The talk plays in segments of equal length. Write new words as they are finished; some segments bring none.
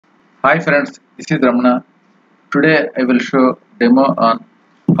Hi friends, this is Ramana. Today I will show demo on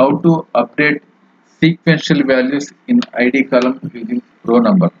how to update sequential values in ID column using row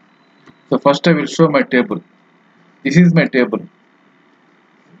number. So first I will show my table. This is my table.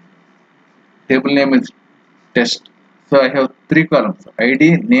 Table name is test. So I have three columns: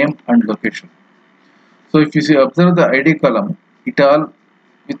 ID, name and location. So if you see observe the ID column, it all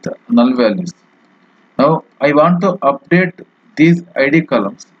with null values. Now I want to update these ID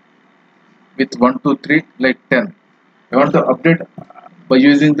columns with 1, 2, 3 like 10. I want to update by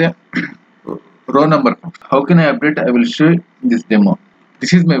using the row number function. How can I update? I will show you in this demo.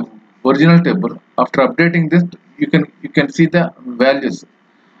 This is my original table. After updating this, you can see the values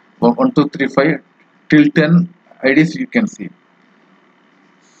 1, 2, 3, 5 till 10 IDs you can see.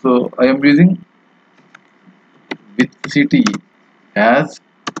 So I am using with CTE as.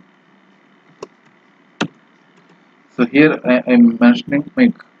 So here I am mentioning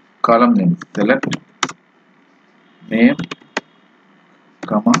my column name. Select name,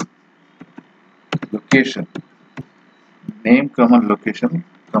 comma location. Name, comma location,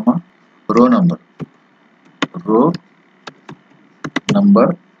 comma row number. Row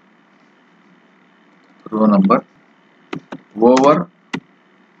number, row number over.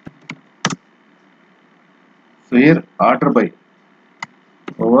 So here order by,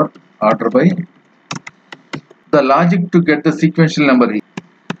 over order by. The logic to get the sequential number is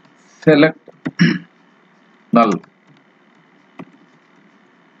select null.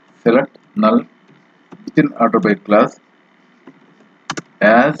 Select null within order by class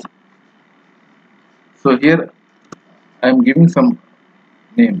as. So here I am giving some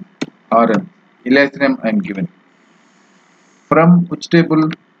name RN. Alias name I am giving. From which table?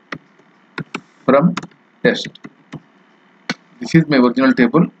 From test. This is my original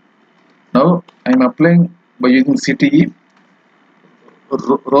table. Now I am applying by using CTE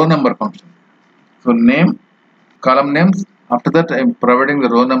row number function. So name, column names. After that I am providing the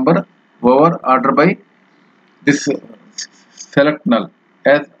row number over order by this select null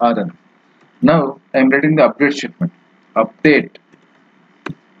as RN. Now I am writing the update statement. Update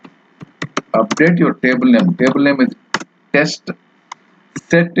your table name. Table name is test.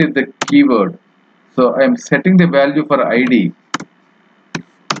 Set is the keyword. So I am setting the value for ID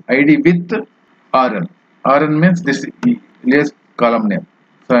with RN. RN means this is column name.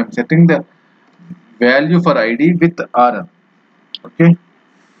 So I am setting the value for ID with RN. Okay.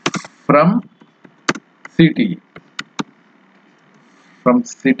 From CTE. From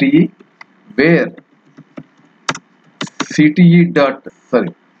CTE where CTE dot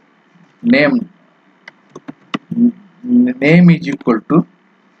name is equal to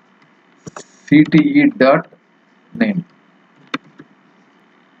CTE dot name.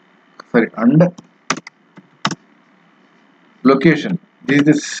 And location. This is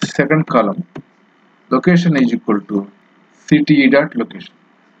the second column. Location is equal to CTE dot location.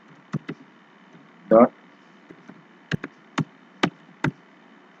 Dot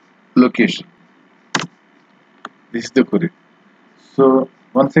location. This is the query. So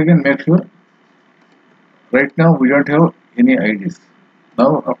once again make sure right now we don't have any IDs.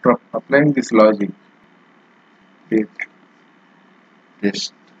 Now after applying this logic, take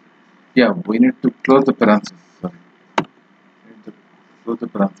test. Yeah, we need to close the parentheses. Sorry, we need to close the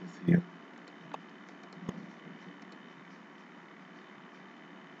parentheses here.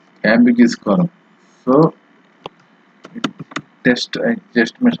 Ambiguous column. So test, I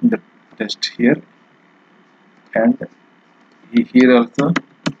just mentioned the test here, and here also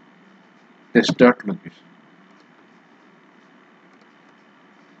test dot location.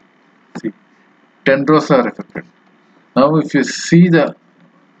 See, 10 rows are affected. Now if you see the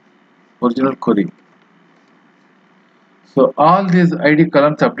original query, so all these ID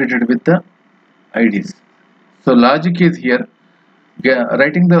columns updated with the IDs. So logic is here,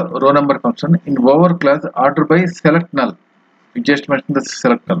 writing the row number function in over class order by select null. We just mentioned the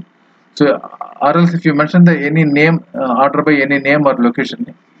select null. So or else if you mention the any name order by any name or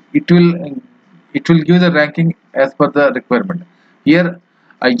location, it will give the ranking as per the requirement. Here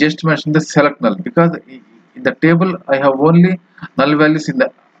I just mentioned the select null because in the table I have only null values in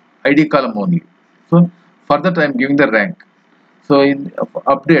the ID column only. So for that I am giving the rank. So in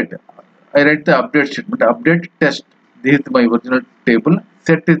update, I write the update statement. Update test. This is my original table.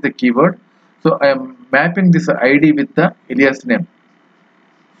 Set is the keyword. So I am mapping this ID with the alias name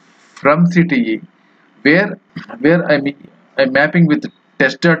from CTE, where I'm mapping with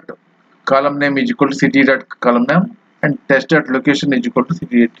test dot column name is equal to CTE dot column name and test dot location is equal to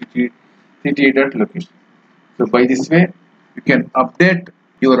CTE dot location. So by this way you can update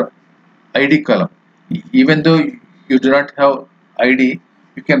your ID column even though you do not have ID,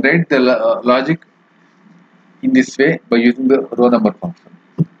 You can write the logic in this way by using the row number function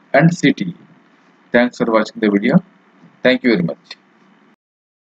and CTE. Thanks for watching the video. Thank you very much.